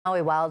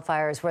Maui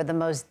wildfires were the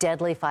most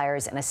deadly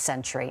fires in a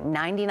century.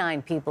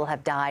 99 people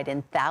have died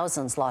and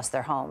thousands lost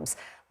their homes.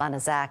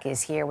 Lana Zak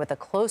is here with a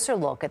closer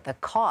look at the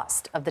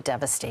cost of the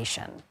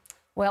devastation.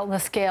 Well, the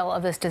scale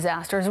of this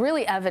disaster is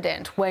really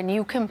evident when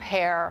you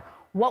compare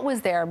what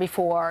was there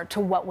before to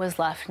what was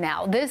left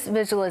now. This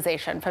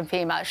visualization from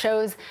FEMA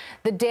shows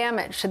the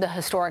damage to the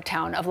historic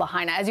town of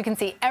Lahaina. As you can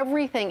see,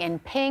 everything in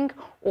pink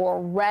or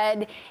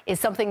red is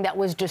something that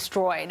was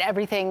destroyed.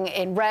 Everything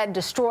in red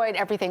destroyed,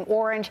 everything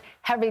orange,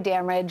 heavy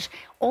damage.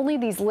 Only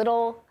these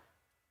little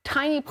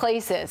tiny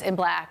places in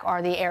black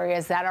are the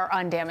areas that are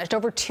undamaged.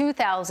 Over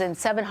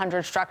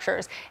 2,700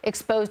 structures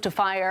exposed to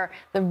fire,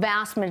 the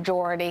vast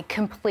majority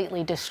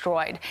completely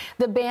destroyed.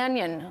 The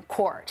Banyan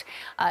Court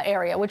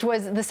area, which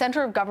was the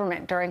center of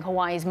government during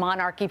Hawaii's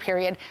monarchy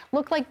period,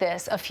 looked like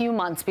this a few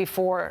months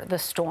before the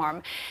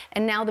storm.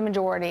 And now the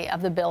majority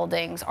of the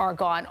buildings are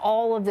gone.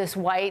 All of this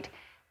white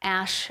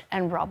ash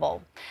and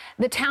rubble.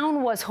 The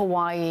town was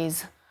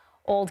Hawaii's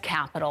old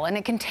capital, and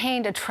it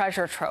contained a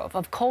treasure trove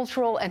of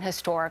cultural and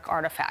historic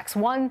artifacts.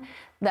 One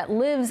that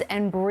lives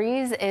and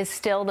breathes is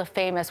still the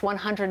famous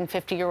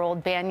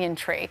 150-year-old banyan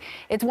tree.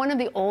 It's one of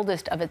the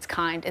oldest of its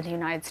kind in the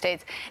United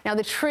States. Now,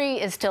 the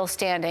tree is still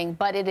standing,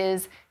 but it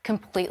is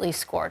completely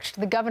scorched.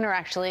 The governor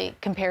actually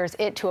compares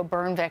it to a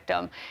burn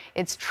victim.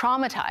 It's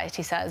traumatized,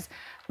 he says,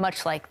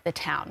 much like the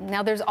town.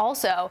 Now, there's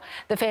also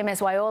the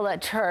famous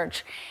Waiola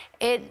Church.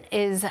 It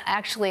is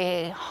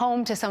actually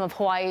home to some of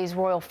Hawaii's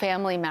royal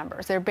family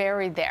members. They're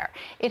buried there.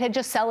 It had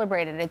just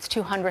celebrated its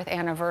 200th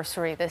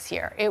anniversary this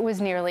year. It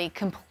was nearly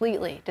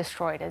completely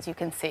destroyed, as you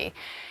can see.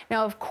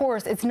 Now, of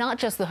course, it's not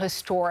just the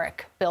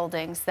historic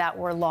buildings that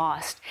were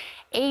lost.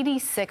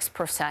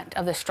 86%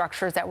 of the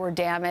structures that were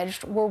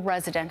damaged were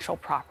residential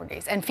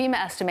properties. And FEMA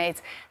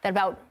estimates that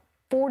about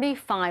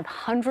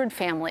 4,500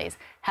 families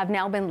have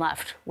now been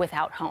left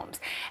without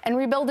homes. And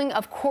rebuilding,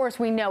 of course,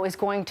 we know is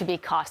going to be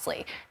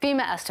costly.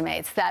 FEMA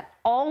estimates that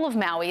all of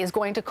Maui is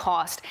going to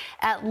cost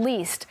at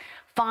least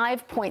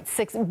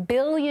 $5.6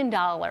 billion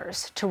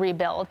to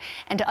rebuild.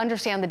 And to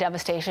understand the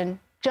devastation,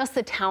 just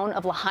the town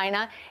of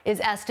Lahaina is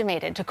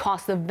estimated to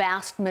cost the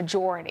vast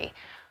majority,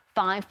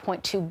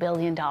 $5.2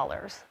 billion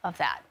of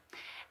that.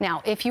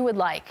 Now, if you would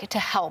like to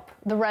help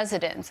the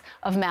residents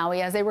of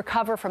Maui as they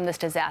recover from this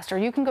disaster,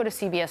 you can go to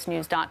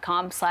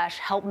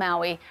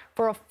cbsnews.com/helpmaui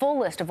for a full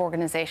list of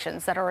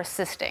organizations that are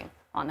assisting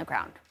on the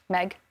ground.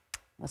 Meg?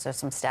 Those are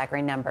some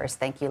staggering numbers.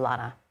 Thank you,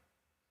 Lana.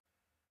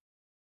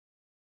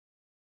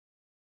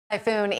 Typhoon